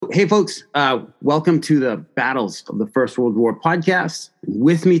Hey, folks, welcome to the Battles of the First World War podcast.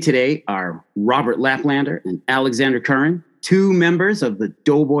 With me today are Robert Laplander and Alexander Curran, two members of the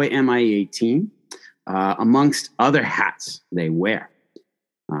Doughboy MIA team, amongst other hats they wear.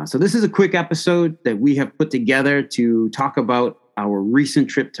 So this is a quick episode that we have put together to talk about our recent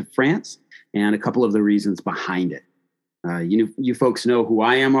trip to France and a couple of the reasons behind it. You folks know who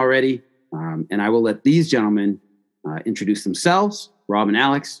I am already, and I will let these gentlemen introduce themselves. Rob and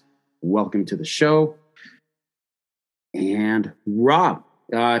Alex, welcome to the show. And Rob,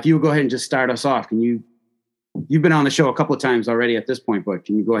 if you would go ahead and just start us off, you've been on the show a couple of times already at this point, but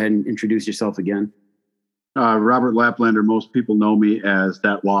can you go ahead and introduce yourself again? Robert Laplander, most people know me as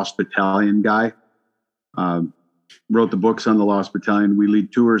that Lost Battalion guy. Wrote the books on the Lost Battalion. We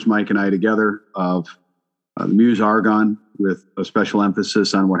lead tours, Mike and I together, of the Meuse Argonne with a special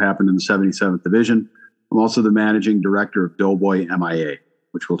emphasis on what happened in the 77th Division. I'm also the managing director of Doughboy MIA,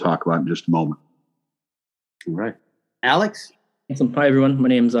 which we'll talk about in just a moment. All right. Alex? Awesome. Hi, everyone. My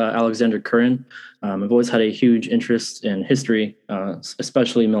name's Alexander Curran. I've always had a huge interest in history,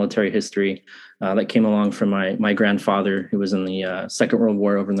 especially military history, that came along from my grandfather, who was in the Second World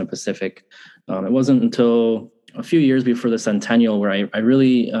War over in the Pacific. It wasn't until a few years before the centennial where I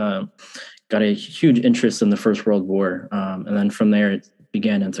really got a huge interest in the First World War. And then from there, it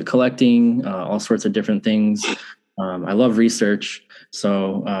began into collecting all sorts of different things. I love research,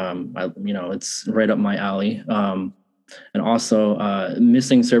 so it's right up my alley. And also,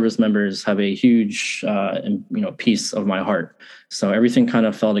 missing service members have a huge, piece of my heart. So everything kind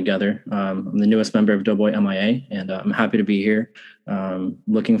of fell together. I'm the newest member of Doughboy MIA, and I'm happy to be here.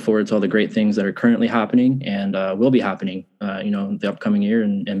 Looking forward to all the great things that are currently happening and will be happening, the upcoming year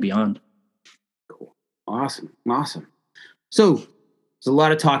and beyond. Cool. Awesome. So there's a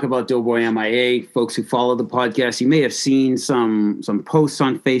lot of talk about Doughboy MIA. Folks who follow the podcast, you may have seen some posts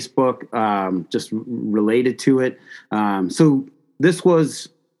on Facebook just related to it. So this was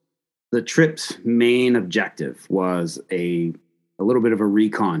the trip's main objective, was a little bit of a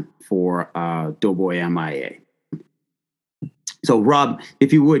recon for Doughboy MIA. So Rob,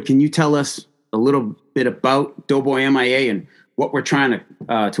 if you would, can you tell us a little bit about Doughboy MIA and what we're trying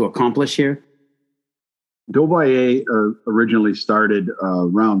to accomplish here? Doughboy originally started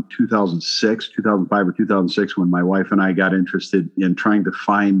around 2005 or 2006 when my wife and I got interested in trying to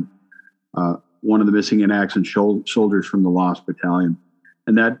find one of the missing in action soldiers from the Lost Battalion.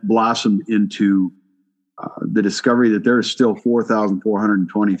 And that blossomed into the discovery that there are still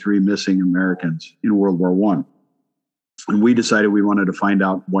 4,423 missing Americans in World War I. And we decided we wanted to find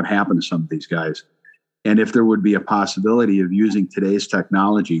out what happened to some of these guys and if there would be a possibility of using today's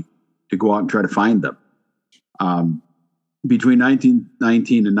technology to go out and try to find them. Between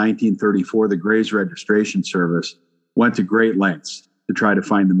 1919 and 1934, the Graves Registration Service went to great lengths to try to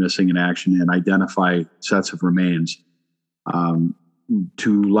find the missing in action and identify sets of remains,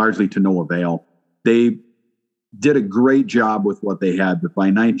 largely to no avail. They did a great job with what they had, but by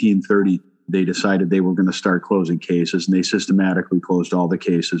 1930, they decided they were going to start closing cases, and they systematically closed all the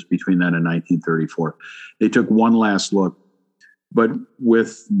cases between then and 1934. They took one last look, but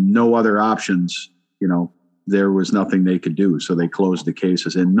with no other options, there was nothing they could do. So they closed the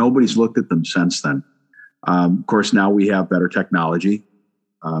cases, and nobody's looked at them since then. Of course, now we have better technology.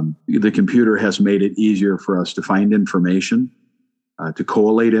 The computer has made it easier for us to find information, to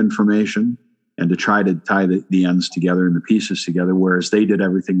collate information, and to try to tie the ends together and the pieces together, whereas they did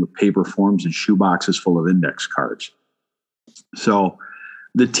everything with paper forms and shoeboxes full of index cards. So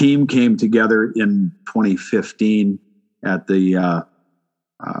the team came together in 2015 at the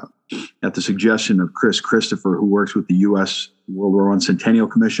suggestion of Chris Christopher, who works with the U.S. World War I Centennial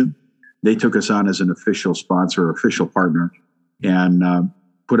Commission. They took us on as an official sponsor, official partner, and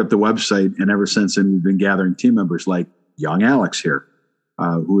put up the website. And ever since then, we've been gathering team members like young Alex here,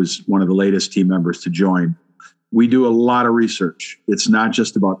 who is one of the latest team members to join. We do a lot of research. It's not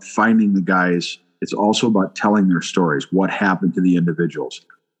just about finding the guys. It's also about telling their stories, what happened to the individuals.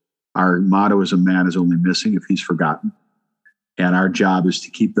 Our motto is, a man is only missing if he's forgotten. And our job is to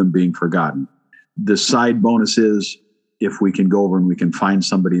keep them being forgotten. The side bonus is, if we can go over and we can find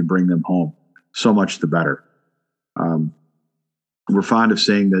somebody and bring them home, so much the better. We're fond of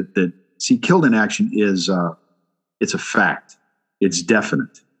saying that killed in action is it's a fact. It's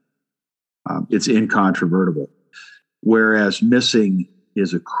definite. It's incontrovertible. Whereas missing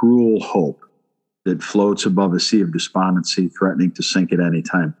is a cruel hope that floats above a sea of despondency, threatening to sink at any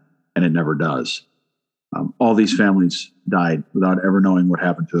time, and it never does. All these families died without ever knowing what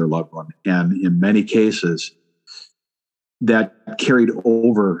happened to their loved one. And in many cases, that carried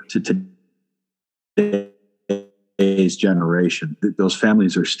over to today today's generation, those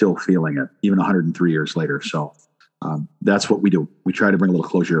families are still feeling it, even 103 years later. So that's what we do. We try to bring a little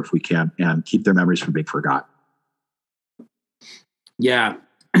closure if we can and keep their memories from being forgotten. Yeah.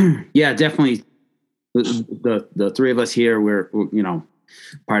 Yeah, definitely. The three of us here, we're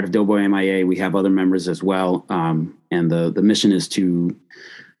part of Doughboy MIA. We have other members as well. And the mission is to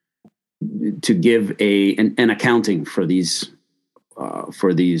give an accounting for these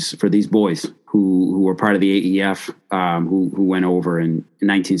boys who were part of the AEF, who went over in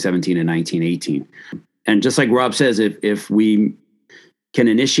 1917 and 1918. And just like Rob says, if we can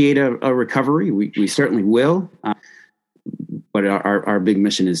initiate a recovery, we certainly will. But our big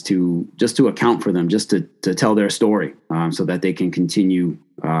mission is to account for them, just to tell their story, so that they can continue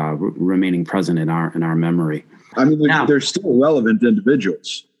remaining present in our memory. I mean, they're still relevant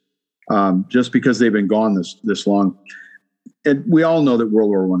individuals, just because they've been gone this long. And we all know that World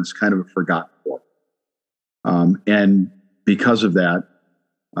War I is kind of a forgotten war, and because of that,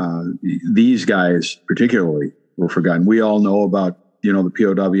 these guys particularly were forgotten. We all know about the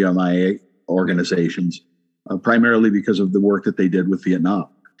POW MIA organizations. Primarily because of the work that they did with Vietnam.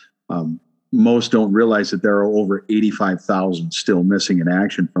 Most don't realize that there are over 85,000 still missing in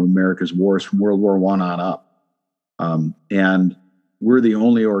action from America's wars from World War I on up. And we're the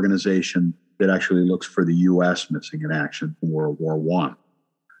only organization that actually looks for the U.S. missing in action from World War I.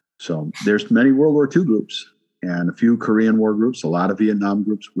 So there's many World War II groups and a few Korean War groups, a lot of Vietnam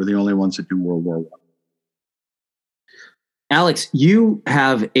groups. We're the only ones that do World War I. Alex, you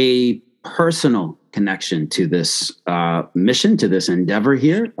have a personal connection to this mission, to this endeavor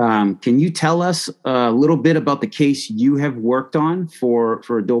here. Can you tell us a little bit about the case you have worked on for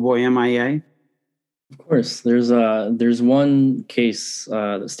Doughboy MIA? Of course. There's one case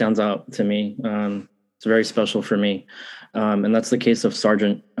that stands out to me. It's very special for me, and that's the case of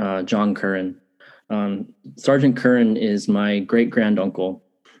Sergeant John Curran. Sergeant Curran is my great-granduncle.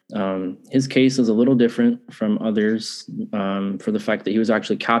 His case is a little different from others for the fact that he was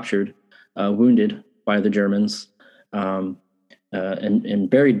actually captured, wounded by the Germans, and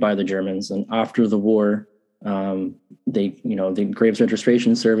buried by the Germans. And after the war, the Graves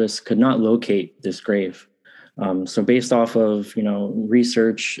Registration Service could not locate this grave. So based off of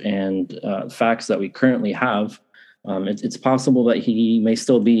research and facts that we currently have, it's possible that he may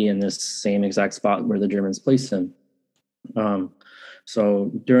still be in this same exact spot where the Germans placed him.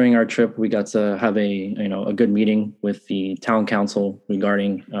 So during our trip, we got to have a good meeting with the town council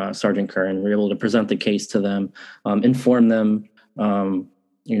regarding Sergeant Curran. We were able to present the case to them, inform them,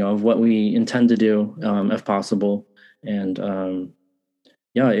 of what we intend to do, if possible. And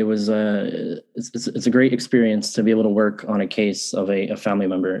it was it's a great experience to be able to work on a case of a family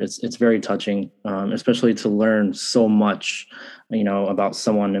member. It's very touching, especially to learn so much, about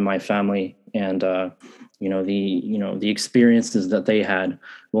someone in my family and. The experiences that they had.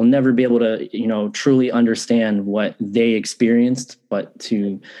 We'll never be able to, truly understand what they experienced, but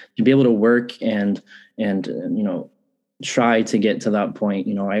to be able to work and try to get to that point.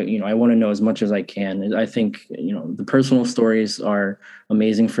 I want to know as much as I can. I think, the personal stories are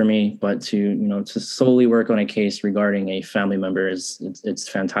amazing for me, but to solely work on a case regarding a family member it's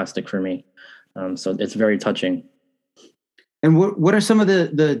fantastic for me. So it's very touching. And what are some of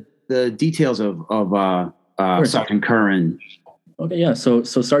the details of Sergeant Curran? Okay, yeah. So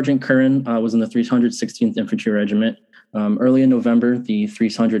Sergeant Curran was in the 316th Infantry Regiment. Early in November, the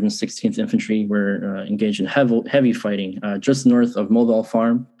 316th Infantry were engaged in heavy fighting just north of Mobile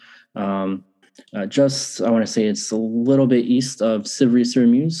Farm. I want to say it's a little bit east of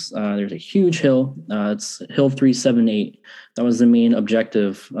Civry-sur-Meuse. There's a huge hill. It's Hill 378. That was the main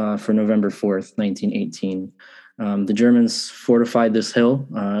objective for November 4th, 1918. The Germans fortified this hill.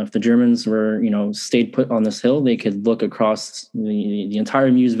 If the Germans were, stayed put on this hill, they could look across the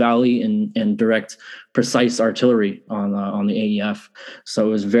entire Meuse Valley and direct precise artillery on the AEF. So it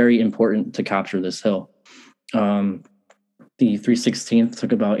was very important to capture this hill. The 316th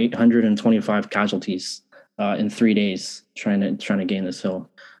took about 825 casualties in 3 days trying to gain this hill.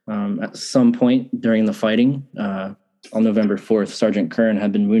 At some point during the fighting, on November 4th, Sergeant Curran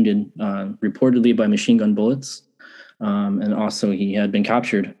had been wounded, reportedly by machine gun bullets. And also he had been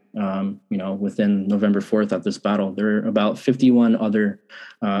captured, within November 4th at this battle. There were about 51 other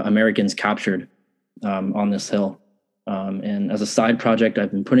Americans captured on this hill. And as a side project,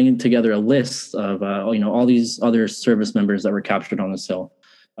 I've been putting together a list of, all these other service members that were captured on this hill.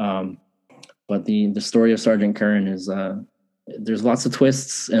 But the story of Sergeant Curran is, there's lots of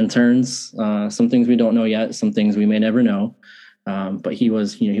twists and turns. Some things we don't know yet, some things we may never know. But he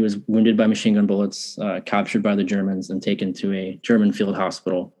was wounded by machine gun bullets, captured by the Germans and taken to a German field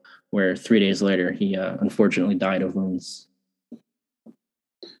hospital where 3 days later he unfortunately died of wounds.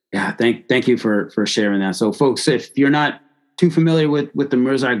 Yeah, thank you for sharing that. So, folks, if you're not too familiar with the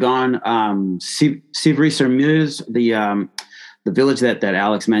Meuse-Argonne, Civry-sur-Meuse, the village that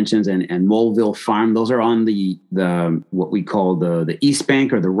Alex mentions, and Moleville Farm, those are on the what we call the east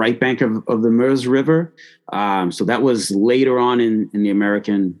bank or the right bank of the Meuse River. So that was later on in the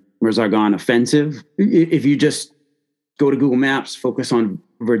American Meuse-Argonne offensive. If you just go to Google Maps, focus on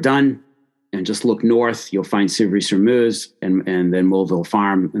Verdun, and just look north, you'll find Civry-sur-Meuse and then Moleville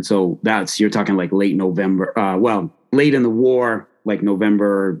Farm. And so you're talking like late November, late in the war, like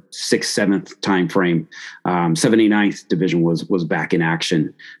November 6th, 7th time frame. 79th Division was back in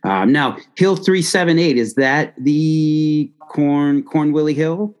action. Now, Hill 378, is that the Cornwilly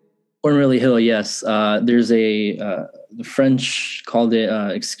Hill? Cornwilly Hill, yes. There's the French called it,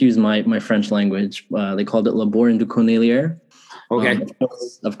 excuse my French language, they called it La Borne du Cornelier. Okay.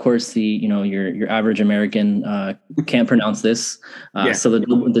 Of course, your average American can't pronounce this. So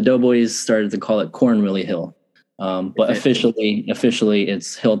the Doughboys started to call it Cornwilly Hill. But officially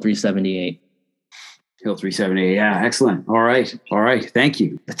it's Hill 378. Hill 378. Yeah, excellent. All right. Thank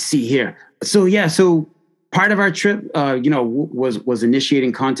you. Let's see here. So part of our trip, was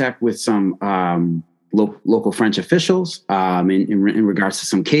initiating contact with some local French officials in regards to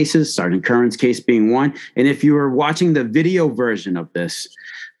some cases, Sergeant Curran's case being one. And if you were watching the video version of this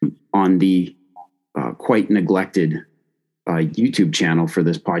on the quite neglected YouTube channel for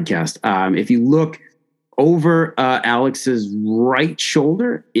this podcast, if you look over Alex's right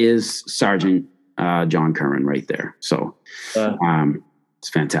shoulder is Sergeant John Curran right there. So it's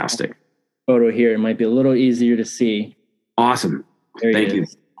fantastic. Photo here, it might be a little easier to see. Awesome. Thank you.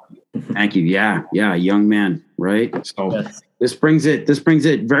 Thank you. Yeah. Young man. Right. So yes. This brings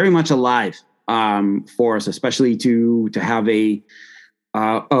it very much alive for us, especially to have an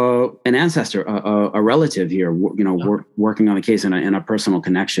ancestor, a relative here, working on the case and a personal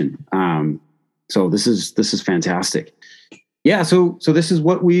connection. So this is fantastic. Yeah. So this is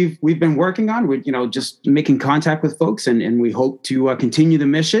what we've been working on. We just making contact with folks, and we hope to continue the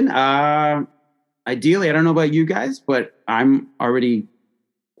mission. Ideally, I don't know about you guys, but I'm already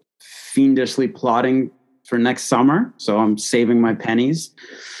fiendishly plotting for next summer, so I'm saving my pennies.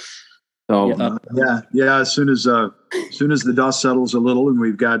 So As soon as the dust settles a little and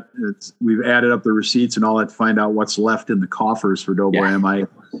we've added up the receipts and all that to find out what's left in the coffers for Doughboy MI,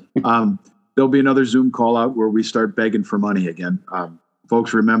 there'll be another Zoom call out where we start begging for money again.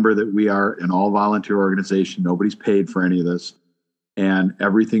 Folks, remember that we are an all volunteer organization. Nobody's paid for any of this, and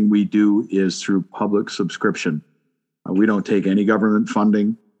everything we do is through public subscription. We don't take any government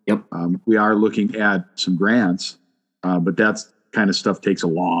funding. Yep. We are looking at some grants, but that's kind of stuff takes a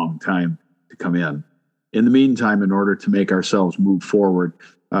long time to come in. In the meantime, in order to make ourselves move forward,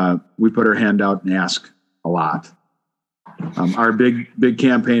 we put our hand out and ask a lot. Our big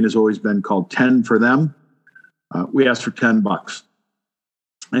campaign has always been called 10 for them. We asked for $10,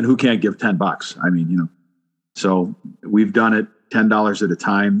 and who can't give $10? I mean, so we've done it $10 at a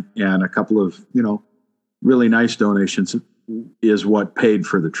time, and a couple of, really nice donations is what paid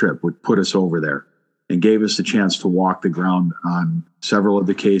for the trip, would put us over there and gave us the chance to walk the ground on several of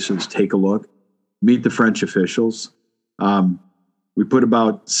the cases, take a look, meet the French officials. We put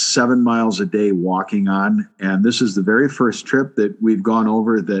about 7 miles a day walking on, and this is the very first trip that we've gone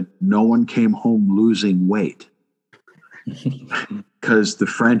over that no one came home losing weight because the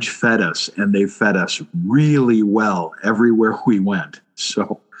French fed us, and they fed us really well everywhere we went.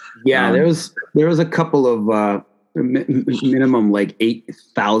 So there was a couple of minimum like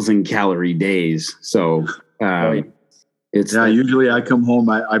 8,000 calorie days. So usually I come home,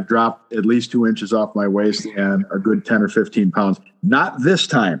 I've dropped at least 2 inches off my waist and a good 10 or 15 pounds. Not this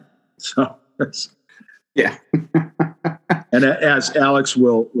time. So yeah. And as Alex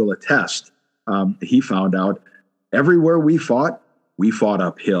will attest, he found out everywhere we fought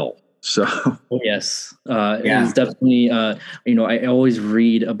uphill. So yes, it's definitely, I always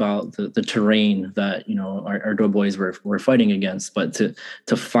read about the terrain that, our Doughboys were fighting against, but to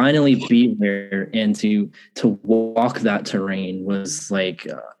finally be there and to walk that terrain was like,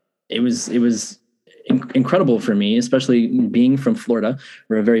 it was incredible for me, especially being from Florida.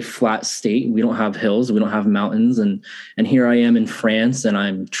 We're a very flat state. We don't have hills. We don't have mountains. And here I am in France, and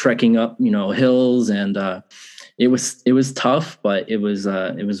I'm trekking up, hills, and it was tough, but it was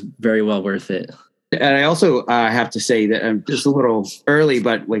very well worth it. And I also have to say that I'm just a little early,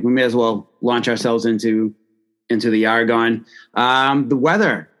 but like we may as well launch ourselves into the Argonne. The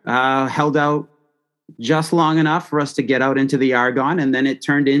weather held out just long enough for us to get out into the Argonne, and then it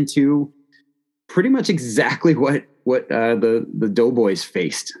turned into pretty much exactly what the Doughboys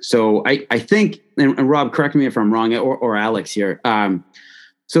faced. So I think, and Rob, correct me if I'm wrong, or Alex here.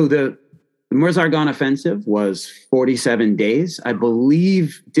 So the Meuse-Argonne offensive was 47 days, I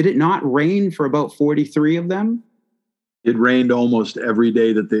believe. Did it not rain for about 43 of them? It rained almost every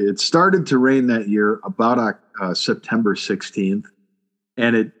day it started to rain that year, about September 16th,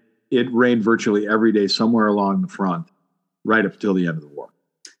 and it rained virtually every day somewhere along the front, right up till the end of the war.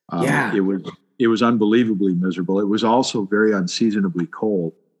 It was unbelievably miserable. It was also very unseasonably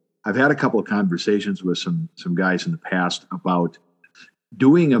cold. I've had a couple of conversations with some guys in the past about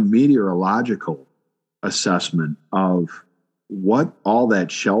doing a meteorological assessment of what all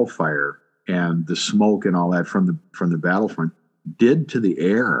that shell fire and the smoke and all that from the battlefront did to the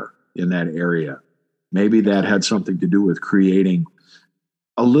air in that area. Maybe that had something to do with creating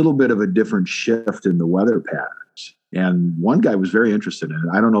a little bit of a different shift in the weather patterns. And one guy was very interested in it.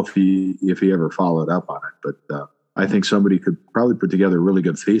 I don't know if he ever followed up on it, but I think somebody could probably put together a really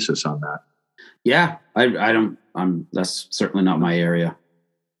good thesis on that. Yeah, that's certainly not my area.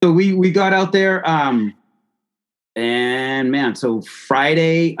 So we got out there, and man, so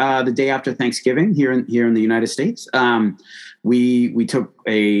Friday, the day after Thanksgiving here in the United States, we took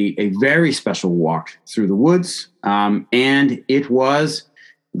a very special walk through the woods, and it was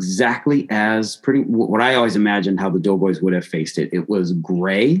exactly as what I always imagined how the Doughboys would have faced it. It was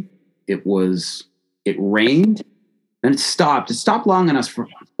gray. It rained, and it stopped. It stopped long enough for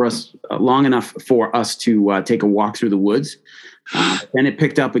us to take a walk through the woods. Then it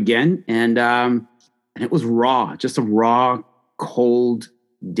picked up again, and it was raw, just a raw, cold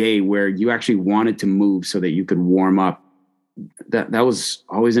day where you actually wanted to move so that you could warm up. That was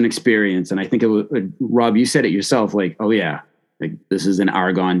always an experience, and I think it was Rob. You said it yourself, like, oh yeah, like this is an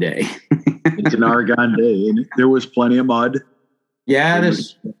Argonne day. It's an Argonne day, and there was plenty of mud. Yeah,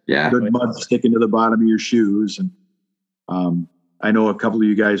 good mud sticking to the bottom of your shoes, and I know a couple of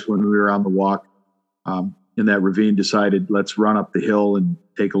you guys when we were on the walk in that ravine decided let's run up the hill and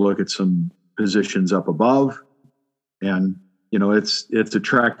take a look at some positions up above. And it's a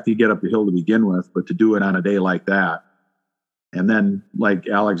trek to get up the hill to begin with, but to do it on a day like that, and then like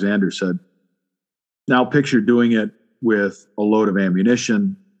Alexander said, now picture doing it with a load of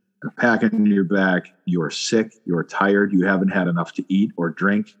ammunition, a pack on your back. You're sick, you're tired, you haven't had enough to eat or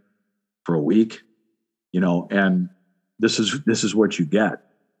drink for a week, and this is what you get.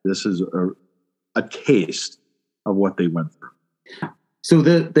 This is a taste of what they went through. So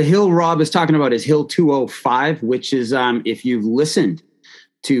the hill Rob is talking about is Hill 205, which is, if you've listened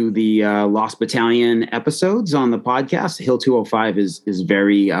to the Lost Battalion episodes on the podcast, Hill 205 is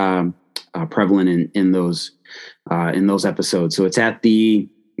very prevalent in those episodes. So it's at the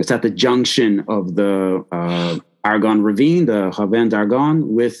junction of the Argonne Ravine, the Ravin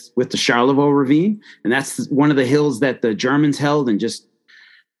d'Argonne, with the Charlevoix Ravine, and that's one of the hills that the Germans held and just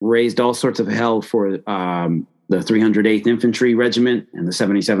raised all sorts of hell for the 308th Infantry Regiment and the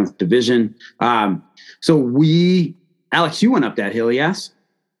 77th Division. So Alex, you went up that hill, yes?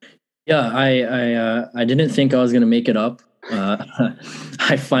 Yeah, I didn't think I was going to make it up.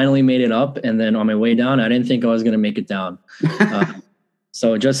 I finally made it up, and then on my way down, I didn't think I was going to make it down.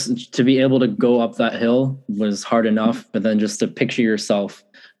 So just to be able to go up that hill was hard enough, but then just to picture yourself,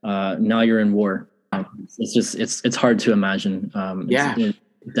 now you're in war. It's hard to imagine.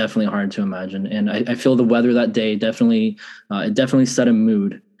 It's definitely hard to imagine. And I feel the weather that day definitely set a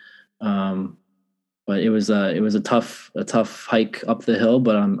mood. But it was a tough hike up the hill,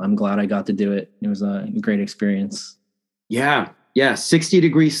 but I'm glad I got to do it. It was a great experience. Yeah.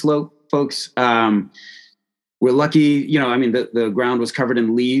 60-degree slope, folks. We're lucky, the ground was covered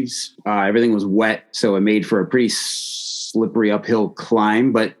in leaves. Everything was wet, so it made for a pretty slippery uphill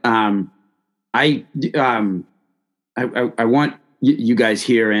climb. But I want you guys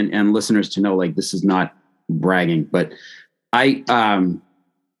here and listeners to know, like, this is not bragging, but I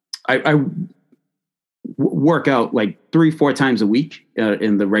work out like 3-4 times a week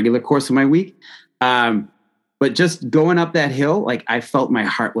in the regular course of my week. But just going up that hill, like, I felt my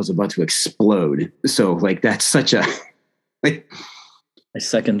heart was about to explode. So like, that's such a, like, I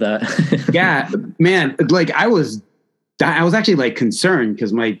second that. Yeah, man. Like I was actually like concerned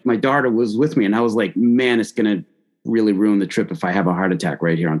because my daughter was with me, and I was like, man, it's going to really ruin the trip if I have a heart attack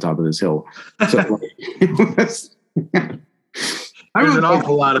right here on top of this hill. So like, there's an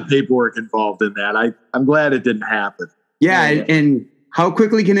awful lot of paperwork involved in that. I'm glad it didn't happen. Yeah. And how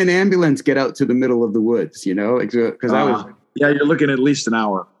quickly can an ambulance get out to the middle of the woods? Because I was. Yeah, you're looking at least an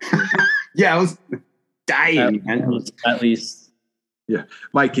hour. Yeah, I was dying. At least. Yeah.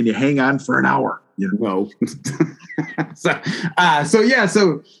 Mike, can you hang on for an hour? No. So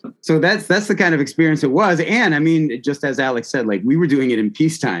that's the kind of experience it was. And I mean, just as Alex said, like we were doing it in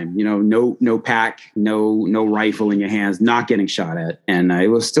peacetime, no pack, no rifle in your hands, not getting shot at. And it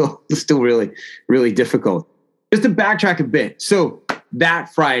was still really, really difficult. Just to backtrack a bit. So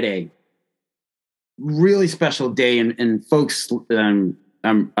that Friday, really special day. And folks, I'm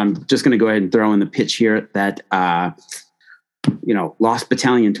just going to go ahead and throw in the pitch here that, Lost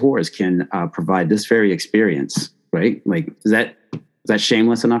Battalion tours can provide this very experience, right? Like, is that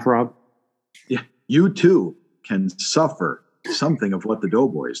shameless enough, Rob? Yeah, you too can suffer something of what the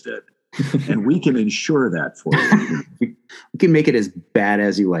Doughboys did, and we can ensure that for you. We can make it as bad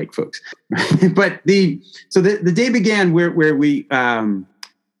as you like, folks. But the day began where we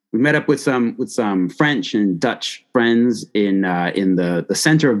met up with some French and Dutch friends in the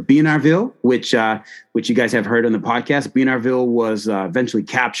center of Bénarville, which you guys have heard on the podcast. Bénarville was eventually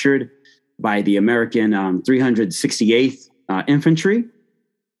captured by the American 368th Infantry,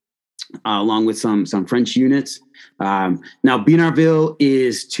 along with some French units. Now Bénarville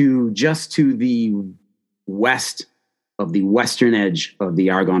is just to the west of the western edge of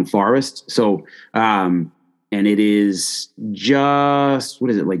the Argonne Forest. So. And it is just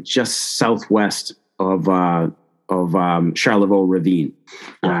southwest of Charlevoix Ravine.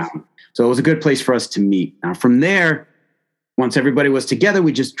 So it was a good place for us to meet. Now from there, once everybody was together,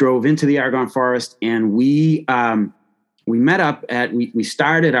 we just drove into the Argonne Forest, and we met up we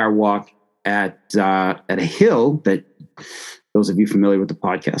started our walk at a hill that those of you familiar with the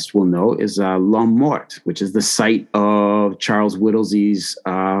podcast will know is L'Homme Mort, which is the site of Charles Whittlesey's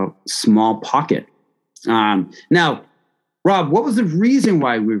small pocket. Now, Rob, what was the reason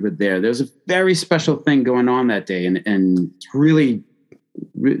why we were there? There was a very special thing going on that day, and it's really,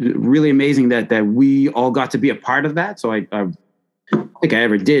 really amazing that we all got to be a part of that. So I don't think I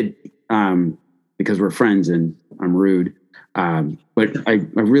ever did, because we're friends and I'm rude. But I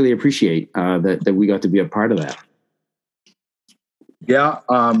really appreciate that we got to be a part of that. Yeah.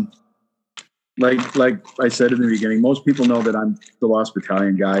 Like I said in the beginning, most people know that I'm the Lost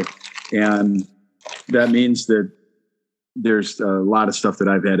Battalion guy, and that means that there's a lot of stuff that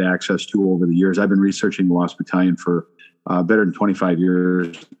I've had access to over the years. I've been researching the Lost Battalion for better than 25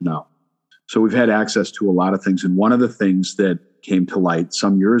 years now. So we've had access to a lot of things. And one of the things that came to light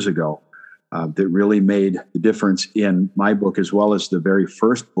some years ago that really made the difference in my book, as well as the very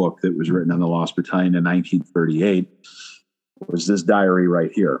first book that was written on the Lost Battalion in 1938, was this diary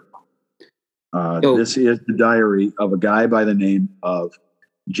right here. This is the diary of a guy by the name of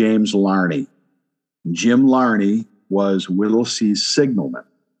James Larney. Jim Larney was Whittlesey's signalman.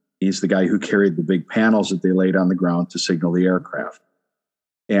 He's the guy who carried the big panels that they laid on the ground to signal the aircraft.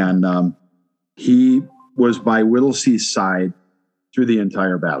 And he was by Whittlesey's side through the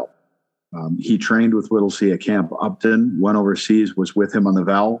entire battle. He trained with Whittlesey at Camp Upton, went overseas, was with him on the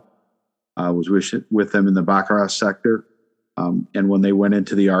Vel, was with them in the Baccarat sector. And when they went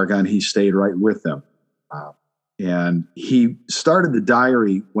into the Argonne, he stayed right with them. And he started the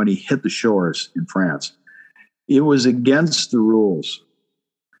diary when he hit the shores in France. It was against the rules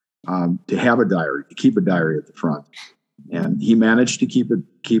to have a diary, to keep a diary at the front. And he managed to keep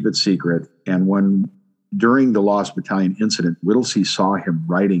it secret. And during the Lost Battalion incident, Whittlesey saw him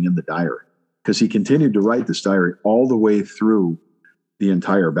writing in the diary, because he continued to write this diary all the way through the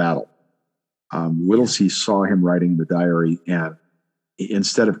entire battle. Whittlesey saw him writing the diary, and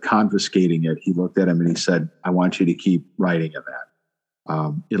instead of confiscating it, he looked at him and he said, "I want you to keep writing in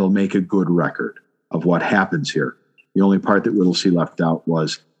that. It'll make a good record of what happens here." The only part that Whittlesey left out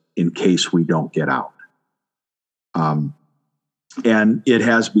was, "in case we don't get out." And it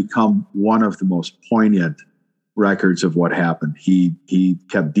has become one of the most poignant records of what happened. He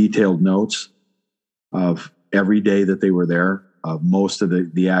kept detailed notes of every day that they were there, of most of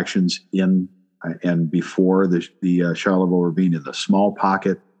the actions in and before the Charlevoix Ravine, in the small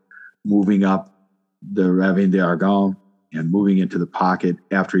pocket, moving up the Ravine d'Argonne and moving into the pocket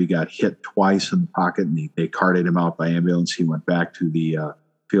after he got hit twice in the pocket, and they carted him out by ambulance. He went back to the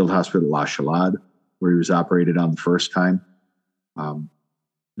field hospital La Chalade, where he was operated on the first time.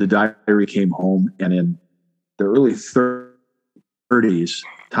 The diary came home, and in the early 30s,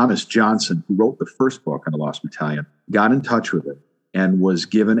 Thomas Johnson, who wrote the first book on the Lost Battalion, got in touch with it and was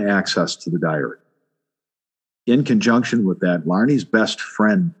given access to the diary. In conjunction with that, Larney's best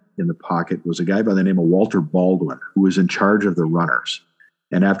friend in the pocket was a guy by the name of Walter Baldwin, who was in charge of the runners.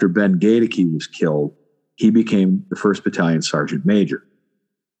 And after Ben Gaedeke was killed, he became the 1st Battalion Sergeant Major.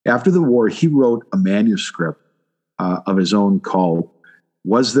 After the war, he wrote a manuscript of his own called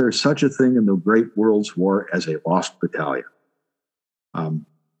 "Was There Such a Thing in the Great World's War as a Lost Battalion?"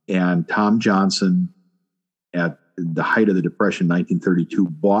 And Tom Johnson, at the height of the Depression, 1932,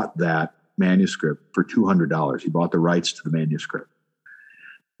 bought that manuscript for $200. He bought the rights to the manuscript.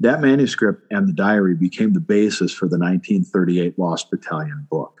 That manuscript and the diary became the basis for the 1938 Lost Battalion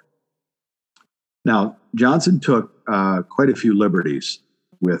book. Now, Johnson took quite a few liberties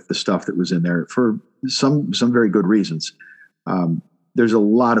with the stuff that was in there for some very good reasons. There's a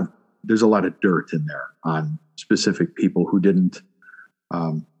lot of dirt in there on specific people who didn't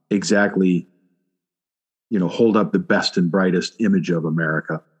exactly, hold up the best and brightest image of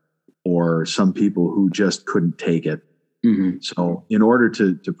America, or some people who just couldn't take it. Mm-hmm. So in order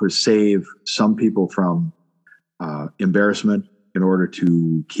to save some people from embarrassment, in order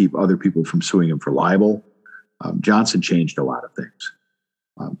to keep other people from suing him for libel, Johnson changed a lot of things,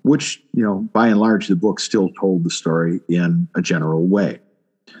 which, by and large, the book still told the story in a general way.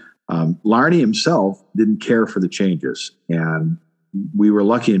 Larney himself didn't care for the changes, and we were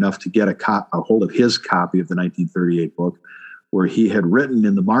lucky enough to get a hold of his copy of the 1938 book, where he had written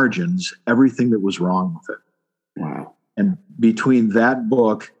in the margins everything that was wrong with it. Wow. And between that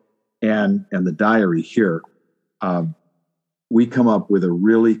book and the diary here, we come up with a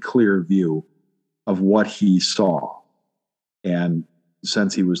really clear view of what he saw. And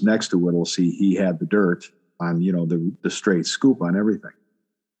since he was next to Whittlesey, he had the dirt on, the straight scoop on everything.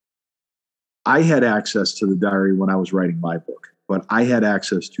 I had access to the diary when I was writing my book, but I had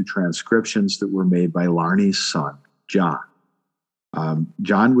access to transcriptions that were made by Larney's son, John.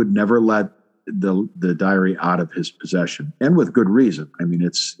 John would never let the diary out of his possession, and with good reason. I mean,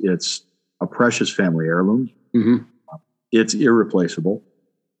 it's a precious family heirloom. Mm-hmm. It's irreplaceable.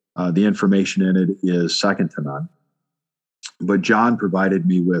 The information in it is second to none. But John provided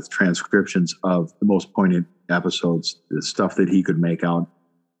me with transcriptions of the most poignant episodes, the stuff that he could make out.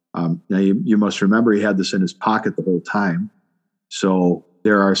 Now, you must remember he had this in his pocket the whole time. So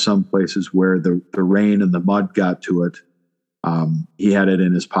there are some places where the rain and the mud got to it. He had it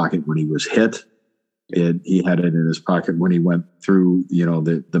in his pocket when he was hit. He had it in his pocket when he went through,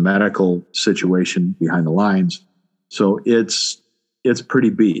 the medical situation behind the lines. So it's pretty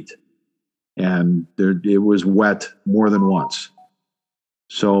beat. And it was wet more than once.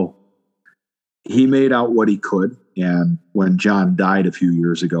 So he made out what he could. And when John died a few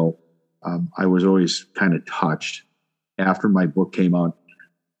years ago, I was always kind of touched after my book came out.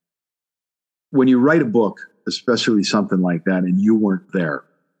 When you write a book, especially something like that, and you weren't there,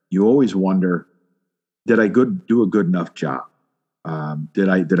 you always wonder, did I do a good enough job? Did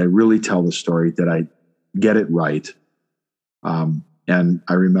I really tell the story? Did I get it right? And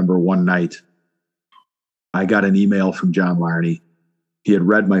I remember one night I got an email from John Larney. He had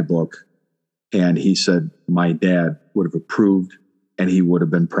read my book, and he said, my dad would have approved, and he would have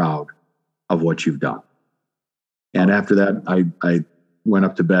been proud of what you've done. And after that, I went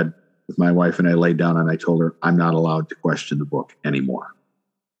up to bed with my wife, and I laid down and I told her, I'm not allowed to question the book anymore.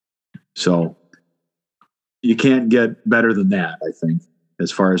 So you can't get better than that, I think,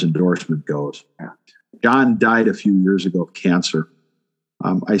 as far as endorsement goes. John died a few years ago of cancer.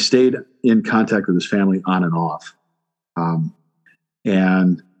 I stayed in contact with his family on and off.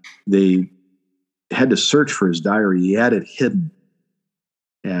 And they had to search for his diary. He had it hidden.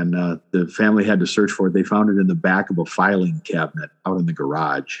 And the family had to search for it. They found it in the back of a filing cabinet out in the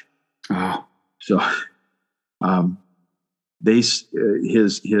garage. Oh. So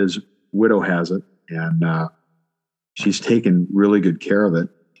his widow has it, and she's taken really good care of it.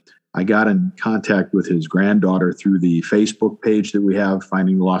 I got in contact with his granddaughter through the Facebook page that we have,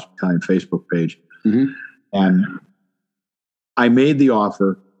 Finding the Lost Battalion Facebook page. Mm-hmm. And I made the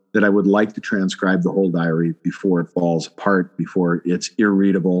offer that I would like to transcribe the whole diary before it falls apart, before it's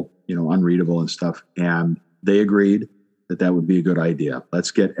irreadable, unreadable and stuff. And they agreed that would be a good idea.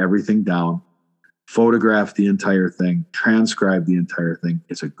 Let's get everything down, photograph the entire thing, transcribe the entire thing.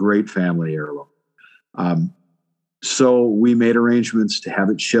 It's a great family heirloom. So we made arrangements to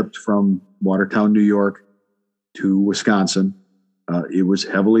have it shipped from Watertown, New York to Wisconsin. It was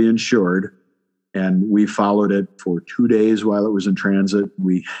heavily insured, and we followed it for 2 days while it was in transit.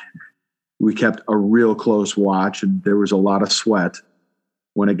 We kept a real close watch, and there was a lot of sweat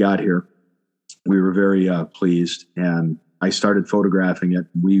when it got here. We were very pleased, and I started photographing it.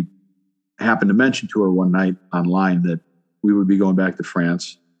 We happened to mention to her one night online that we would be going back to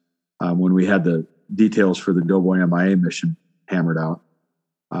France when we had the details for the Doughboy MIA mission hammered out.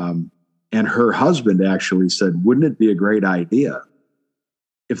 And her husband actually said, wouldn't it be a great idea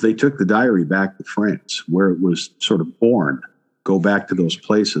if they took the diary back to France, where it was sort of born, go back to those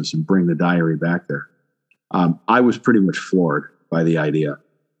places and bring the diary back there? I was pretty much floored by the idea.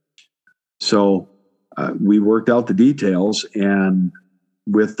 So we worked out the details, and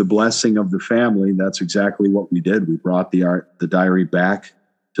with the blessing of the family, that's exactly what we did. We brought the diary back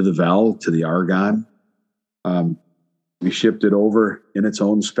to the Vel, to the Argonne. We shipped it over in its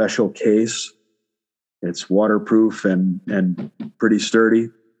own special case. It's waterproof and pretty sturdy.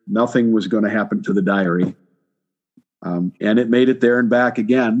 Nothing was going to happen to the diary. And it made it there and back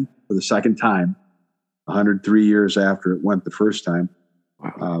again for the second time, 103 years after it went the first time.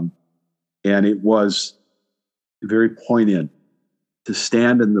 And it was very poignant to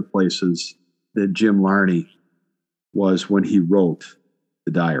stand in the places that Jim Larney was when he wrote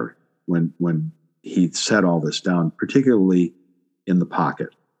the diary, when he set all this down, particularly in the pocket,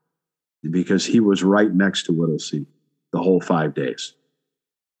 because he was right next to Whittlesey the whole 5 days.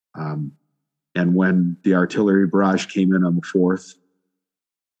 And when the artillery barrage came in on the 4th,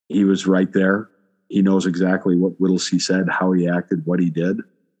 he was right there. He knows exactly what Whittlesey said, how he acted, what he did.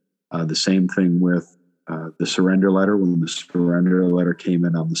 The same thing with the surrender letter. When the surrender letter came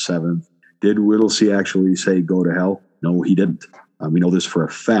in on the 7th, did Whittlesey actually say, "Go to hell"? No, he didn't. We know this for a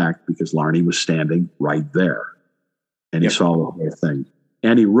fact because Larney was standing right there and he saw the whole thing.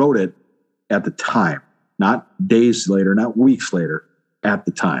 And he wrote it at the time, not days later, not weeks later, at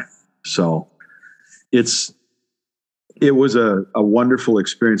the time. So it was a wonderful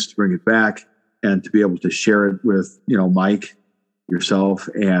experience to bring it back and to be able to share it with, Mike, yourself,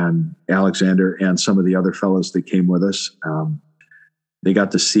 and Alexander, and some of the other fellows that came with us. They got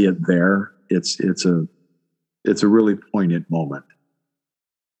to see it there. It's a really poignant moment.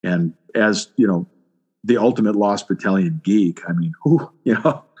 And as, the ultimate Lost Battalion geek, I mean,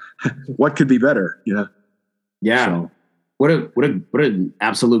 what could be better? Yeah. So. What an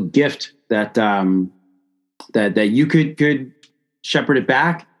absolute gift that you could shepherd it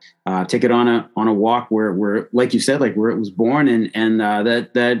back, take it on a walk where, like you said, like where it was born, and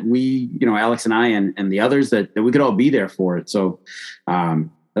that we, Alex and I and the others that we could all be there for it. So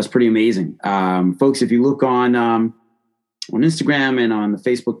that's pretty amazing. Folks, if you look on Instagram and on the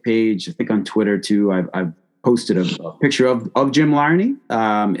Facebook page, I think on Twitter too, I've posted a picture of Jim Larney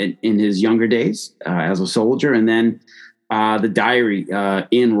in his younger days as a soldier, and then the diary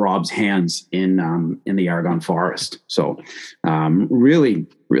in Rob's hands in the Argonne Forest. So really,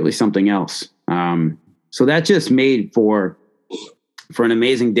 really something else. So that just made for an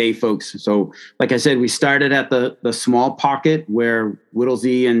amazing day, folks. So like I said, we started at the small pocket where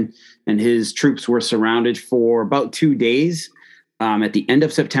Whittlesey and his troops were surrounded for about 2 days at the end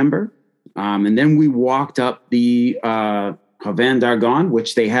of September. And then we walked up the Havane d'Argonne,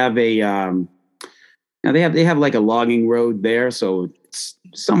 which they have now they have like a logging road there, so it's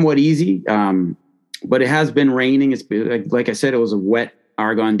somewhat easy. But it has been raining. It's been, like I said, it was a wet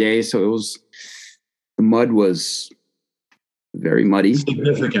Argonne day, so the mud was very muddy.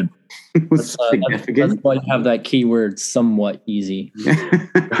 Significant. It was significant. That's why you have that keyword, somewhat easy.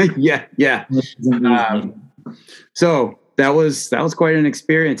 Yeah. So that was quite an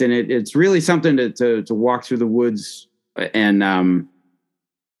experience, and it's really something to walk through the woods. And I've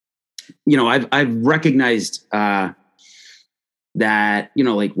recognized that,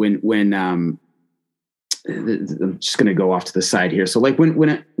 like when I'm just going to go off to the side here. So like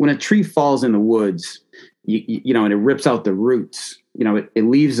when a tree falls in the woods, and it rips out the roots, it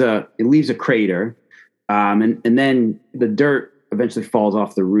leaves a crater, and then the dirt eventually falls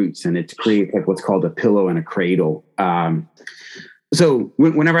off the roots, and it creates like what's called a pillow and a cradle. So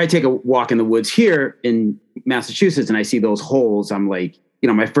whenever I take a walk in the woods here in Massachusetts and I see those holes, I'm like,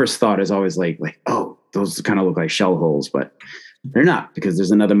 my first thought is always like, oh, those kind of look like shell holes, but they're not, because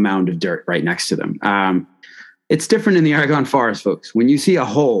there's another mound of dirt right next to them. It's different in the Argonne Forest, folks. When you see a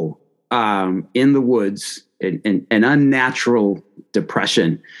hole in the woods, an unnatural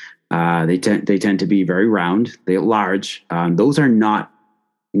depression, they tend to be very round, they're large. Those are not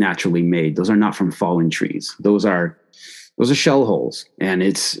naturally made. Those are not from fallen trees. Those are shell holes. And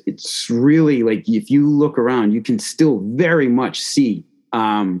it's really like, if you look around, you can still very much see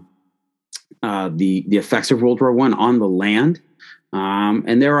the effects of World War I on the land.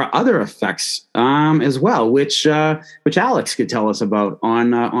 And there are other effects as well, which Alex could tell us about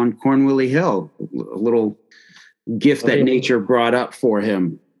on Cornwallis Hill, a little gift that nature brought up for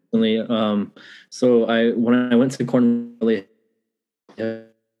him. So when I went to Cornwallis Hill,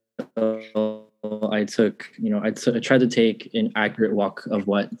 I tried to take an accurate walk of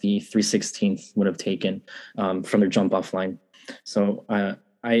what the 316th would have taken from their jump off line. So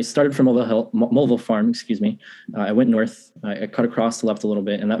I started from Mulville Farm, I went north, I cut across the left a little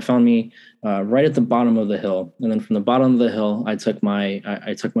bit, and that found me right at the bottom of the hill. And then from the bottom of the hill, I took my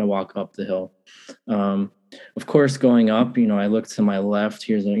walk up the hill. Of course, going up, I look to my left.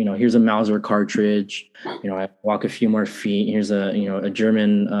 Here's a Mauser cartridge. I walk a few more feet. Here's a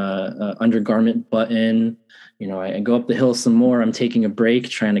German undergarment button. I go up the hill some more. I'm taking a break,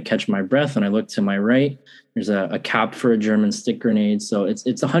 trying to catch my breath, and I look to my right. There's a cap for a German stick grenade. So it's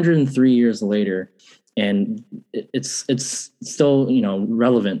 103 years later, and it's still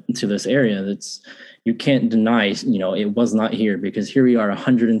relevant to this area. You can't deny it was not here, because here we are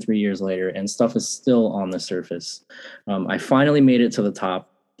 103 years later and stuff is still on the surface. I finally made it to the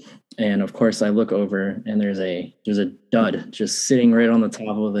top, and of course I look over and there's a dud just sitting right on the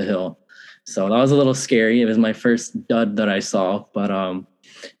top of the hill. So that was a little scary. It was my first dud that I saw, but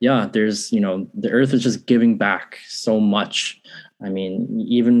there's the earth is just giving back so much. I mean,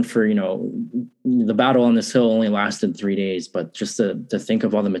 even for, the battle on this hill only lasted 3 days, but just to think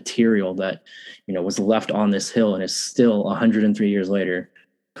of all the material that, was left on this hill and is still 103 years later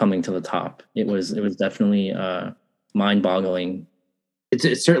coming to the top. It was definitely mind boggling.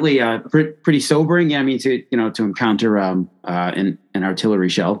 It's certainly pretty sobering. I mean, to encounter an artillery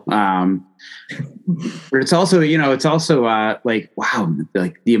shell. But it's also, like, wow,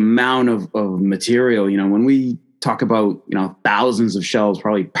 like the amount of material, when we talk about, thousands of shells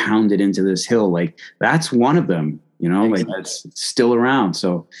probably pounded into this hill, like that's one of them, like that's still around.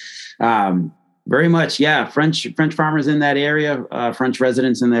 So very much, yeah, French farmers in that area, French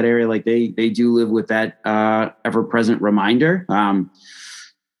residents in that area, like they do live with that ever-present reminder. I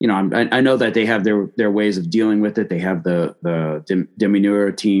know that they have their ways of dealing with it. They have the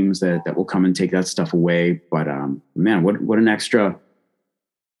démineur teams that will come and take that stuff away. But man, what an extra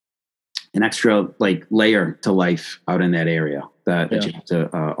like layer to life out in that area that you have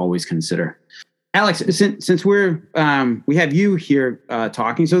to always consider. Alex, since we have you here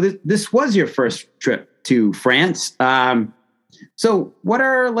talking, so this was your first trip to France. So what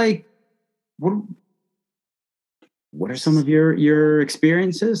are some of your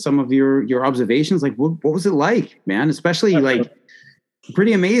experiences, some of your observations? Like, what was it like, man? Especially like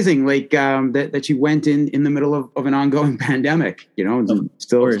pretty amazing, like that you went in the middle of an ongoing pandemic,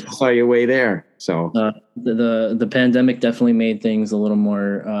 still saw your way there. So the pandemic definitely made things a little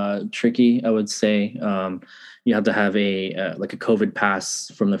more tricky, I would say. You have to have a COVID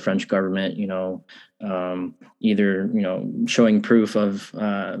pass from the French government, either showing proof of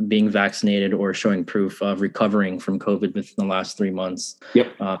being vaccinated or showing proof of recovering from COVID within the last 3 months.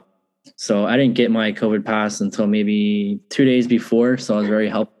 Yep. So I didn't get my COVID pass until maybe 2 days before. So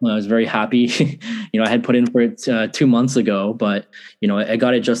I was very happy. I had put in for it 2 months ago, but I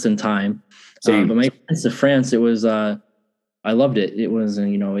got it just in time. But my experience to France, it was I loved it. It was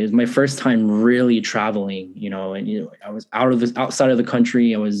it was my first time really traveling. And I was outside of the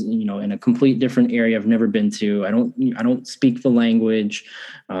country. I was in a complete different area I've never been to. I don't speak the language.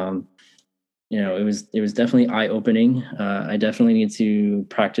 It was definitely eye-opening. I definitely need to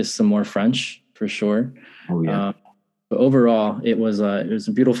practice some more French for sure. Oh yeah. But overall, it was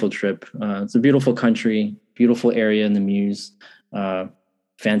a beautiful trip. It's a beautiful country, beautiful area in the Meuse.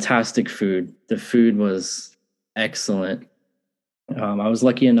 Fantastic food. The food was excellent. I was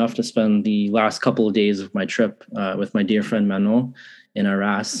lucky enough to spend the last couple of days of my trip with my dear friend Manon in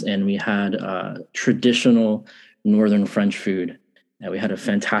Arras, and we had traditional northern French food. We had a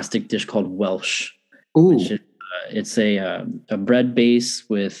fantastic dish called Welsh. Ooh. It's a bread base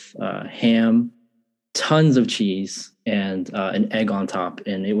with ham, tons of cheese, and an egg on top.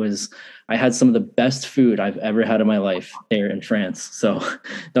 And I had some of the best food I've ever had in my life there in France. So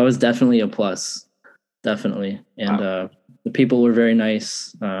that was definitely a plus, definitely. And the people were very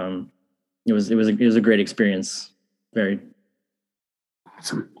nice. It was a great experience. Very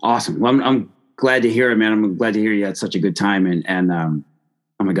awesome. Well, I'm glad to hear it, man. I'm glad to hear you had such a good time. And oh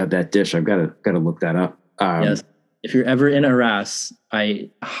my God, that dish, I've got to look that up. Yes. If you're ever in Arras,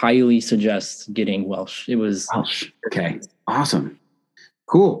 I highly suggest getting Welsh. It was Welsh. Okay. Awesome.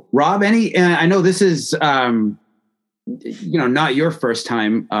 Cool. Rob, I know this is, not your first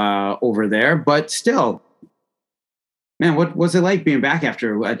time over there, but still, man, what was it like being back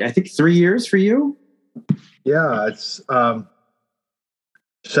after, I think 3 years for you? Yeah, it's 7th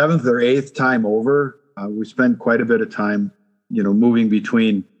or 8th time over. We spent quite a bit of time, moving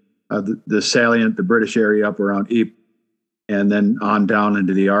between the salient, the British area up around Ypres, and then on down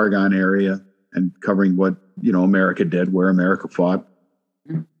into the Argonne area and covering what, America did, where America fought.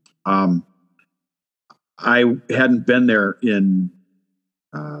 I hadn't been there in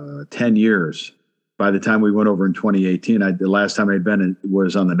 10 years. By the time we went over in 2018, the last time I'd been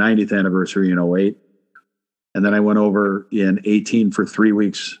was on the 90th anniversary in 2008. And then I went over in 2018 for 3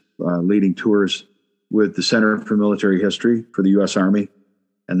 weeks, leading tours with the Center for Military History for the U.S. Army,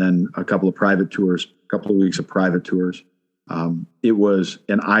 and then a couple of private tours couple of weeks of private tours. It was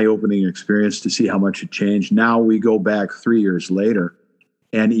an eye-opening experience to see how much it changed. Now we go back 3 years later,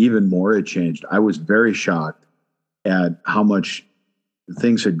 and even more had changed. I was very shocked at how much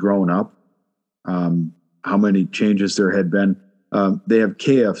things had grown up, how many changes there had been. They have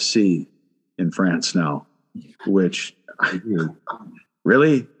KFC in France now, which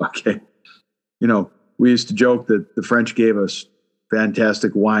really? Okay. We used to joke that the French gave us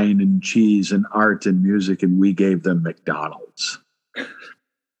fantastic wine and cheese and art and music, and we gave them McDonald's,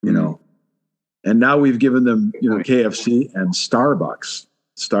 and now we've given them, KFC and Starbucks.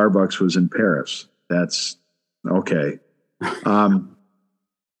 Starbucks was in Paris. That's okay.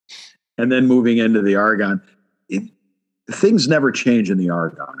 And then moving into the Argonne, things never change in the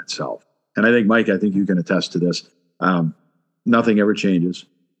Argonne itself. And I think, Mike, you can attest to this. Nothing ever changes.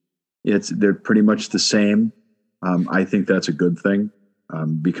 They're pretty much the same. I think that's a good thing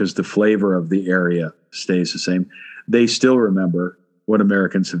because the flavor of the area stays the same. They still remember what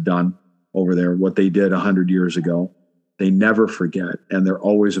Americans have done over there, what they did 100 years ago. They never forget, and they're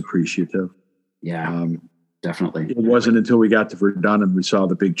always appreciative. Yeah, definitely. It wasn't until we got to Verdun and we saw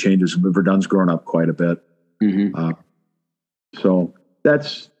the big changes. Verdun's grown up quite a bit. Mm-hmm. So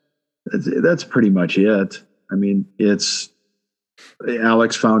that's pretty much it.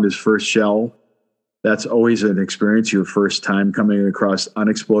 Alex found his first shell. That's always an experience, your first time coming across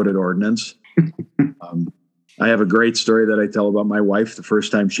unexploded ordnance. I have a great story that I tell about my wife, the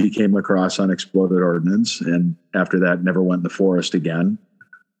first time she came across unexploded ordnance, and after that never went in the forest again.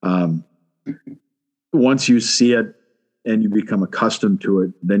 Once you see it and you become accustomed to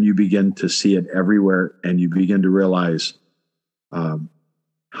it, then you begin to see it everywhere, and you begin to realize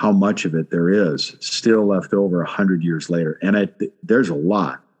how much of it there is still left over 100 years later. And there's a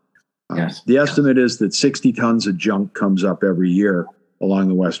lot. Yes. The estimate is that 60 tons of junk comes up every year along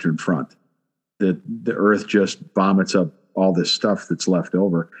the Western Front. That the earth just vomits up all this stuff that's left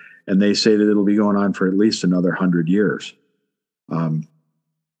over. And they say that it'll be going on for at least another 100 years.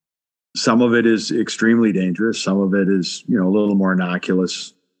 Some of it is extremely dangerous. Some of it is, a little more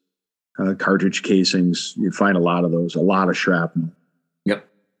innocuous. Cartridge casings, you find a lot of those, a lot of shrapnel. Yep.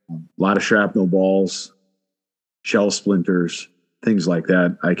 A lot of shrapnel balls, shell splinters, things like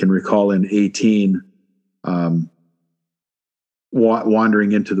that. I can recall in 18,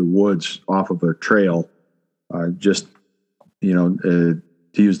 wandering into the woods off of a trail, to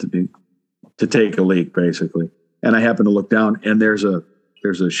take a leak basically. And I happened to look down, and there's a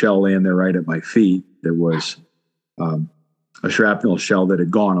shell laying there right at my feet. That was a shrapnel shell that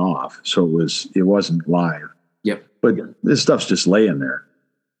had gone off, so it wasn't live. Yep. But this stuff's just laying there.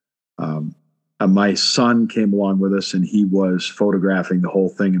 My son came along with us, and he was photographing the whole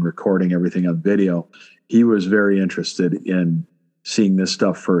thing and recording everything on video. He was very interested in seeing this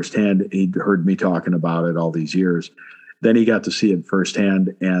stuff firsthand. He'd heard me talking about it all these years. Then he got to see it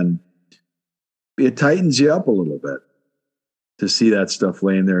firsthand, and it tightens you up a little bit to see that stuff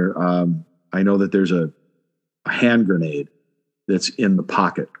laying there. I know that there's a hand grenade that's in the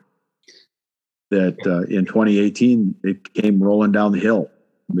pocket that in 2018, it came rolling down the hill.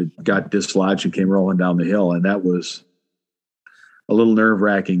 It got dislodged and came rolling down the hill. And that was a little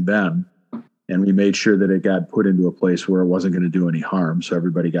nerve-wracking then. And we made sure that it got put into a place where it wasn't going to do any harm. So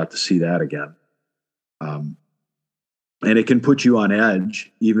everybody got to see that again. And it can put you on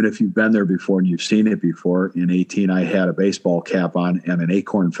edge, even if you've been there before and you've seen it before. In 18, I had a baseball cap on, and an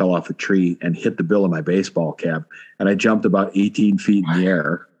acorn fell off a tree and hit the bill of my baseball cap. And I jumped about 18 feet in the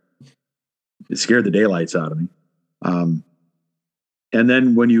air. It scared the daylights out of me. And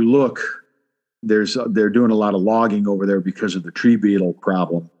then when you look, they're doing a lot of logging over there because of the tree beetle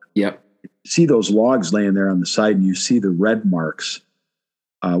problem. Yep. See those logs laying there on the side, and you see the red marks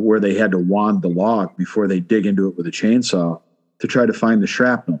where they had to wand the log before they dig into it with a chainsaw to try to find the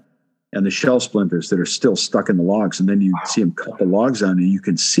shrapnel and the shell splinters that are still stuck in the logs. And then you see them cut the logs on, and you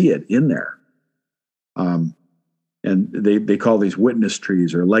can see it in there. And they call these witness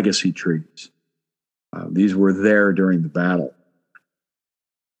trees or legacy trees. These were there during the battle.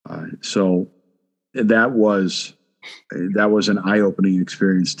 So that was an eye-opening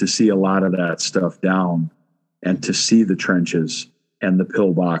experience to see a lot of that stuff down, and to see the trenches and the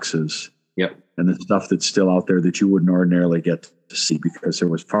pillboxes. Yep. And the stuff that's still out there that you wouldn't ordinarily get to see because there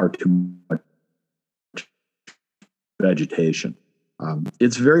was far too much vegetation.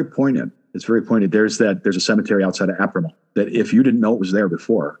 It's very poignant. It's very poignant. There's a cemetery outside of Apremont that if you didn't know it was there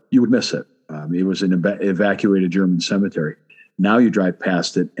before, you would miss it. It was an evacuated German cemetery. Now you drive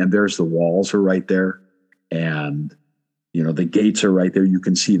past it, and there's the walls are right there, and the gates are right there. You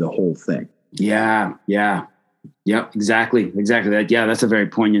can see the whole thing. Yeah, yeah. Yep, exactly. That. Yeah, that's a very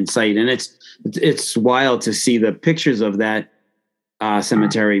poignant sight, and it's wild to see the pictures of that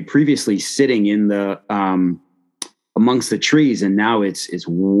cemetery previously sitting in the amongst the trees, and now it's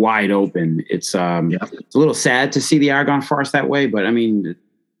wide open. It's a little sad to see the Argonne Forest that way, but I mean,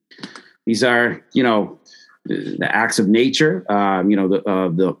 these are the acts of nature.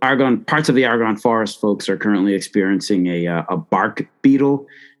 The Argonne parts of the Argonne Forest folks are currently experiencing a bark beetle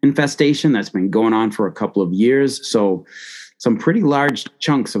infestation that's been going on for a couple of years. So some pretty large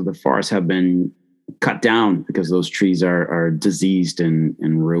chunks of the forest have been cut down because those trees are diseased and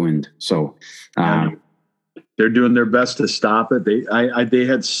ruined. So they're doing their best to stop it. They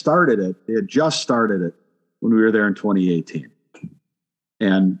had started it. They had just started it when we were there in 2018.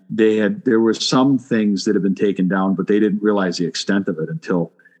 And there were some things that have been taken down, but they didn't realize the extent of it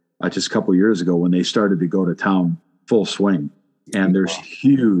until just a couple of years ago when they started to go to town full swing. And there's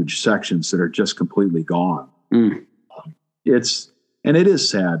huge sections that are just completely gone. It is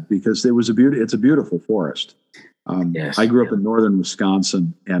sad because it's a beautiful forest. Yes. I grew up in northern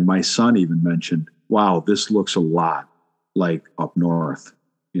Wisconsin, and my son even mentioned, wow, this looks a lot like up north.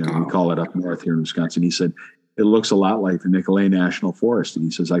 We call it up north here in Wisconsin. He said, it looks a lot like the Nicolet National Forest. And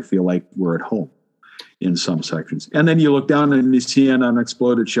he says, I feel like we're at home in some sections. And then you look down and you see an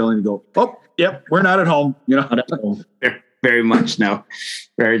unexploded shell and you go, oh, yep, we're not at home. Not at home. Very much no.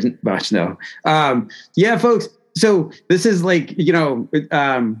 Very much no. Yeah, folks. So this is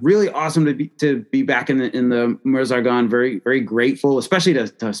really awesome to be back in the Meuse Argonne. Very, very grateful, especially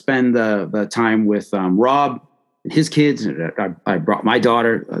to spend the time with Rob and his kids. I brought my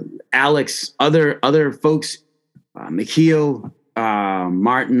daughter, Alex, other folks, Michiel,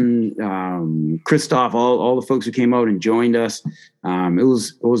 Martin, Christoph, all the folks who came out and joined us. It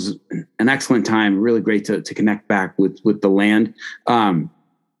was an excellent time. Really great to connect back with the land.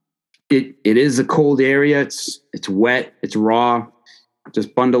 It is a cold area. It's wet. It's raw.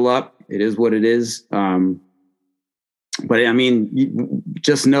 Just bundle up. It is what it is. But I mean, you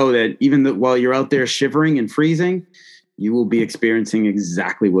just know that even while you're out there shivering and freezing, you will be experiencing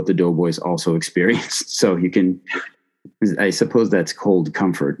exactly what the Doughboys also experienced. So you can, I suppose that's cold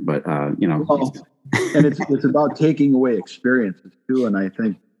comfort, but and it's about taking away experiences too. And I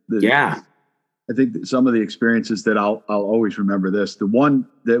think that some of the experiences that I'll always remember this. The one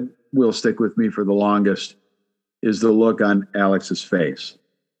that will stick with me for the longest is the look on Alex's face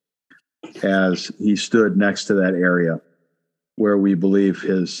as he stood next to that area where we believe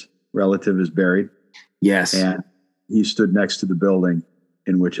his relative is buried. Yes. And he stood next to the building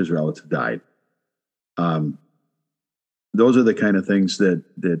in which his relative died. Those are the kind of things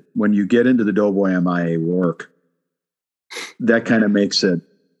that when you get into the Doughboy MIA work, that kind of makes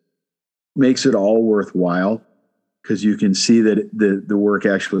it all worthwhile, because you can see that the work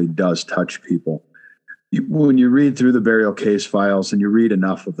actually does touch people. When you read through the burial case files and you read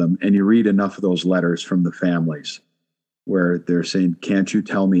enough of them and you read enough of those letters from the families where they're saying, can't you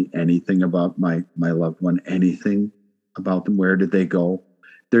tell me anything about my loved one, anything about them? Where did they go?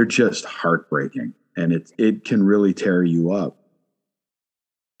 They're just heartbreaking, and it can really tear you up.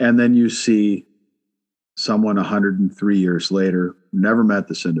 And then you see someone 103 years later, never met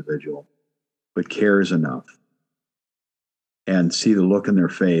this individual, but cares enough, and see the look in their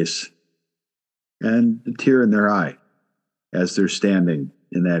face and the tear in their eye as they're standing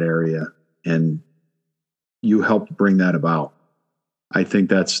in that area, and you helped bring that about. I think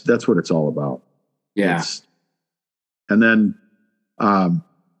that's what it's all about. Yeah. And then I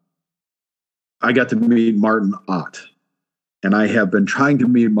got to meet Martin Ott, and I have been trying to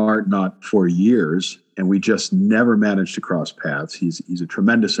meet Martin Ott for years, and we just never managed to cross paths. He's a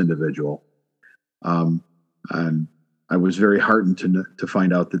tremendous individual. And I was very heartened to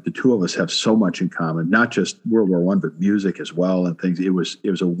find out that the two of us have so much in common, not just World War I, but music as well and things. It was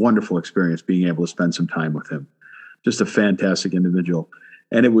a wonderful experience being able to spend some time with him. Just a fantastic individual.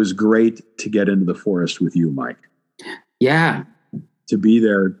 And it was great to get into the forest with you, Mike. Yeah. To be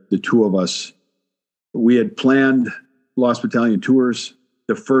there, the two of us. We had planned Lost Battalion tours.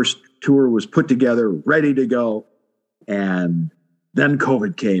 The first tour was put together, ready to go. And then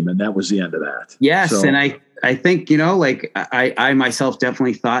COVID came, and that was the end of that. Yes. So, and I think, I myself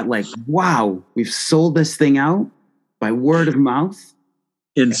definitely thought, wow, we've sold this thing out by word of mouth.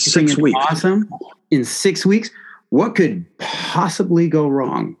 In 6 weeks. Awesome. In 6 weeks. What could possibly go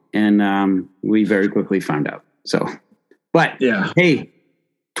wrong? And we very quickly found out. So, but yeah, hey,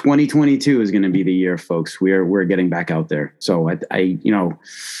 2022 is going to be the year, folks. We're getting back out there. So I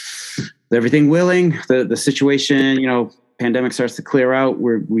everything willing, the situation, pandemic starts to clear out.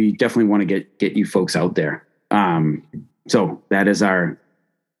 We definitely want to get you folks out there. So that's our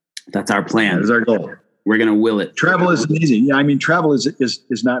plan. That is our goal. We're going to will it. Travel isn't easy. Yeah, I mean, travel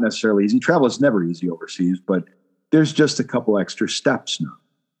is not necessarily easy. Travel is never easy overseas, but there's just a couple extra steps now.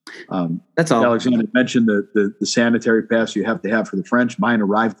 That's all. Alexander mentioned the sanitary pass you have to have for the French. Mine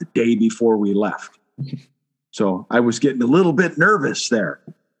arrived the day before we left. So I was getting a little bit nervous there.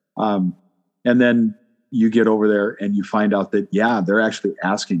 And then you get over there and you find out that, yeah, they're actually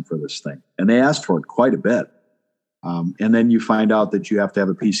asking for this thing. And they asked for it quite a bit. And then you find out that you have to have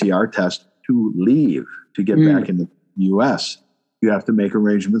a PCR test to leave, to get back in the U.S. You have to make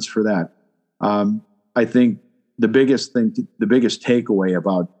arrangements for that. I think the biggest takeaway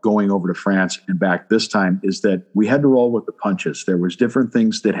about going over to France and back this time is that we had to roll with the punches. There was different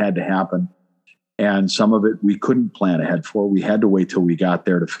things that had to happen. And some of it we couldn't plan ahead for. We had to wait till we got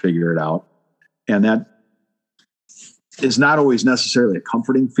there to figure it out. And that is not always necessarily a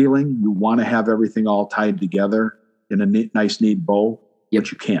comforting feeling. You want to have everything all tied together in a nice, neat bow, but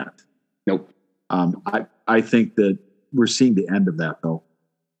you can't. Nope. I think that we're seeing the end of that, though.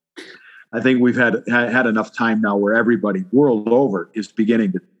 I think we've had enough time now where everybody world over is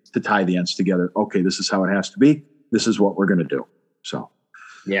beginning to tie the ends together. Okay, this is how it has to be. This is what we're going to do. So,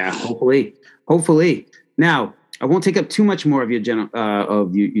 yeah, hopefully. Now, I won't take up too much more of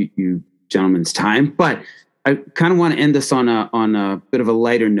you gentlemen's time, but I kind of want to end this on a bit of a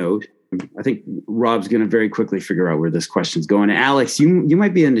lighter note. I think Rob's going to very quickly figure out where this question's going. And Alex, you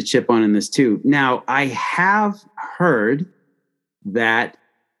might be in the chip on in this too. Now, I have heard that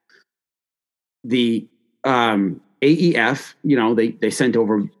the AEF, they sent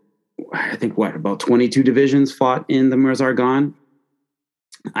over, I think about 22 divisions fought in the Meuse-Argonne.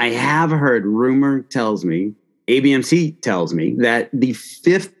 I have heard, rumor tells me, ABMC tells me that the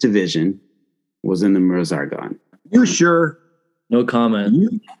 5th division was in the Meuse-Argonne. You sure? No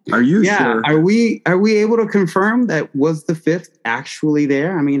comment. Are you sure? Are we able to confirm that was the 5th actually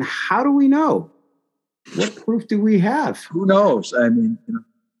there? I mean, how do we know? What proof do we have? Who knows? I mean,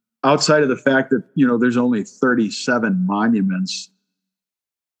 outside of the fact that, there's only 37 monuments,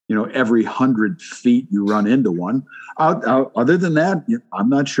 every 100 feet you run into one. Other than that, I'm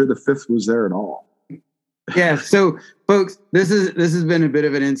not sure the 5th was there at all. Yeah. So, folks, this has been a bit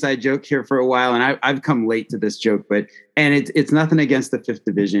of an inside joke here for a while, and I've come late to this joke, and it's nothing against the 5th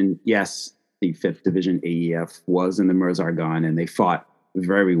Division. Yes, the 5th Division AEF was in the Meuse-Argonne, and they fought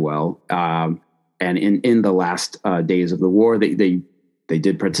very well. And in the last days of the war, they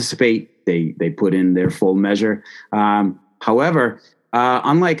did participate. They put in their full measure. However,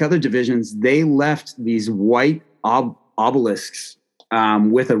 unlike other divisions, they left these white obelisks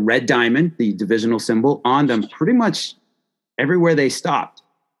with a red diamond, the divisional symbol, on them pretty much everywhere they stopped.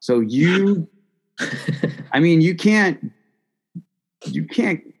 So you can't,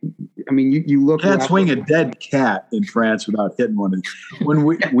 you look. Can't swing a dead cat in France without hitting one. When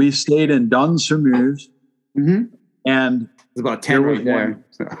we stayed in Dun-sur-Meuse, and it's about 10 right there.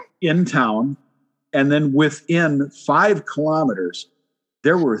 In town, and then within 5 kilometers,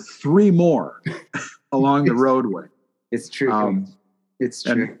 there were 3 more along the roadway. It's true. It's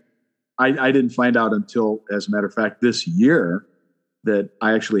true. I didn't find out until, as a matter of fact, this year that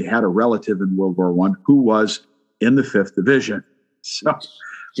I actually had a relative in World War I who was in the 5th Division. So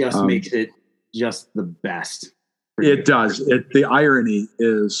just makes it just the best. It does. The irony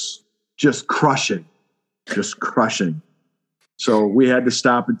is just crushing. So we had to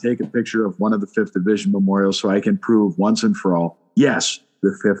stop and take a picture of one of the 5th Division memorials so I can prove once and for all, yes,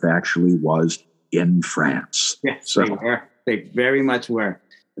 the 5th actually was in France. Yes, they very much were.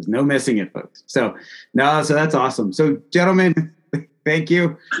 There's no missing it, folks. So that's awesome. So, gentlemen, thank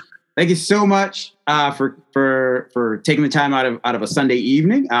you. Thank you so much for taking the time out of a Sunday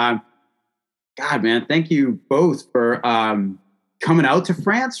evening. God, man, thank you both for coming out to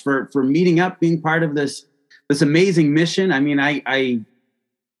France, for meeting up, being part of this amazing mission. I mean,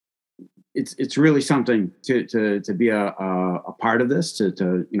 it's really something to be a part of this,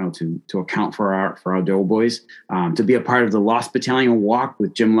 to account for our doughboys, to be a part of the Lost Battalion Walk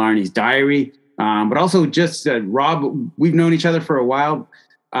with Jim Larney's diary, but also just Rob. We've known each other for a while,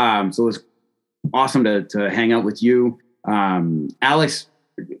 so it was awesome to hang out with you, Alex.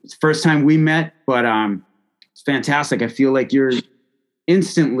 It's the first time we met, but it's fantastic. I feel like you're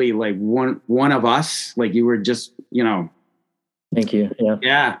instantly like one of us. Like you were just, Thank you.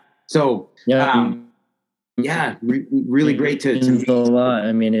 Yeah. So, really great to meet. A lot.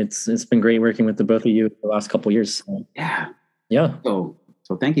 I mean, it's been great working with the both of you the last couple of years. So. Yeah. So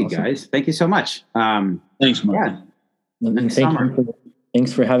thank you guys. Thank you so much. Thanks, Mark. Yeah.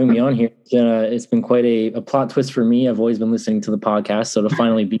 Thanks for having me on here. It's been quite a plot twist for me. I've always been listening to the podcast, so to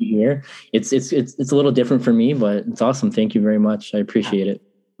finally be here, it's a little different for me, but it's awesome. Thank you very much. I appreciate it.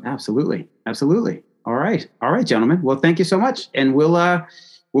 Absolutely. All All right, gentlemen. Well, thank you so much, and we'll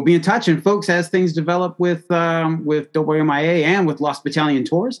be in touch. And folks, as things develop with Doughboy MIA and with Lost Battalion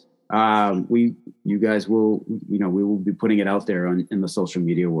tours, we will be putting it out there in the social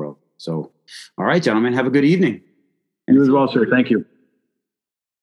media world. So, all right, gentlemen, have a good evening. You as well, sir. Thank you.